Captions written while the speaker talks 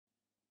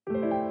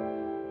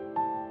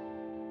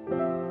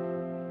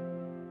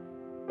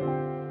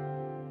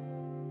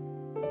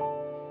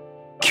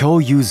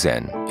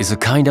Kyoryuzen is a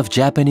kind of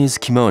Japanese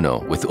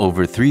kimono with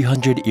over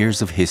 300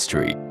 years of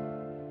history.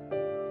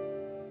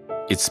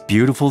 Its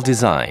beautiful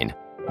design,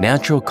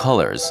 natural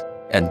colors,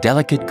 and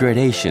delicate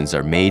gradations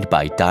are made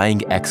by dyeing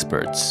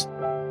experts.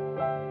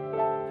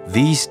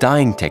 These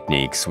dyeing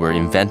techniques were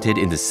invented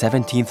in the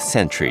 17th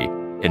century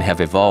and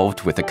have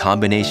evolved with a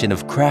combination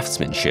of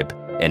craftsmanship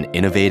and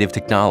innovative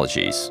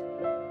technologies.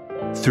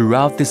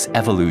 Throughout this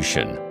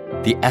evolution,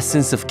 the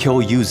essence of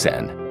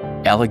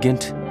Kyoryuzen,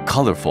 elegant,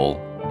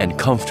 colorful, and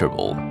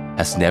comfortable,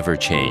 has never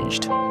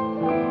changed.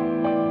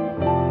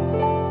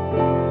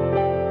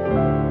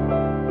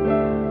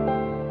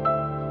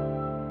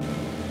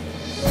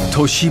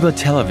 Toshiba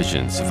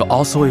televisions have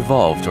also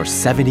evolved for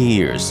 70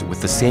 years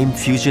with the same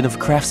fusion of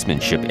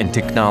craftsmanship and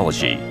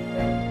technology.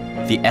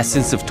 The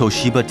essence of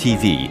Toshiba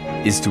TV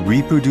is to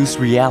reproduce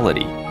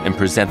reality and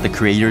present the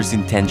creator's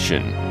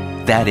intention.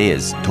 That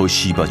is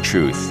Toshiba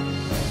Truth.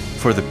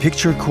 For the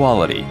picture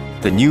quality,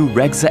 the new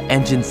Rexa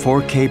Engine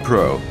 4K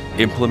Pro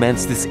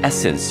implements this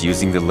essence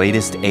using the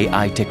latest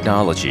AI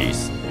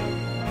technologies.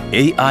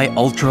 AI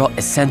Ultra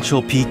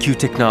Essential PQ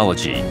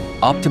technology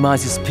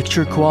optimizes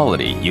picture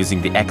quality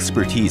using the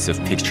expertise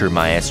of picture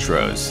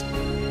maestros.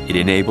 It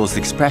enables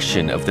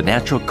expression of the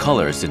natural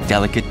colors and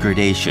delicate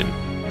gradation,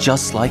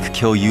 just like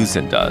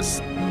Kyoryuzen does.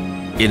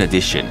 In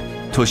addition,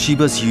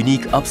 Toshiba's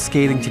unique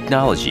upscaling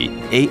technology,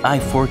 AI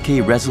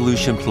 4K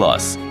Resolution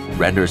Plus,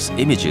 renders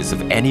images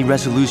of any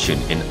resolution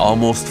in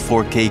almost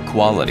 4K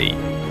quality.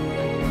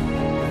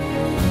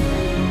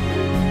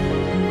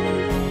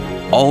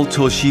 All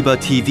Toshiba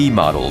TV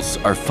models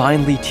are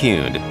finely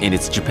tuned in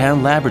its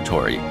Japan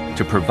laboratory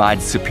to provide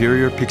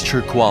superior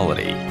picture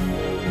quality.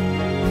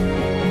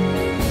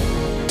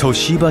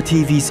 Toshiba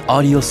TV's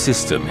audio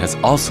system has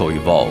also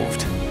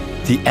evolved.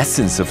 The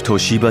essence of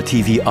Toshiba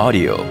TV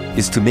audio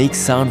is to make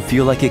sound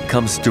feel like it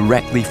comes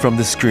directly from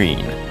the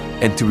screen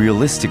and to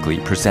realistically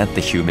present the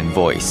human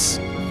voice.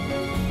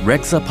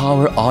 Rexa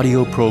Power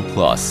Audio Pro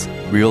Plus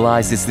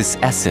realizes this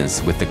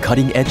essence with the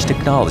cutting-edge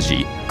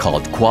technology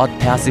called Quad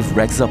Passive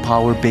Rexa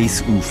Power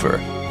Bass Woofer,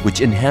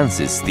 which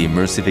enhances the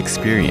immersive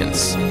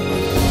experience.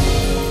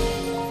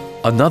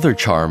 Another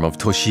charm of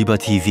Toshiba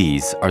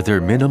TVs are their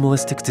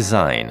minimalistic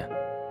design.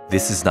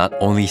 This is not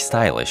only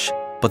stylish,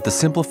 but the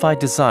simplified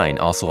design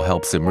also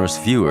helps immerse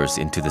viewers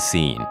into the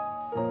scene.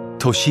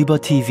 Toshiba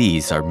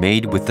TVs are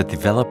made with the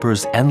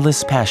developer's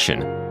endless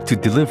passion to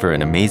deliver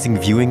an amazing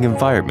viewing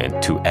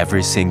environment to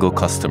every single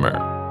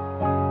customer.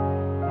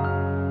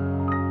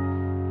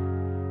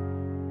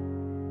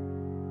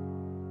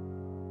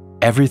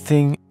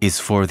 Everything is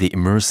for the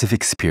immersive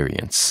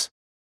experience.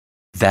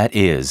 That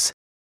is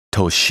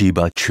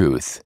Toshiba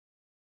Truth.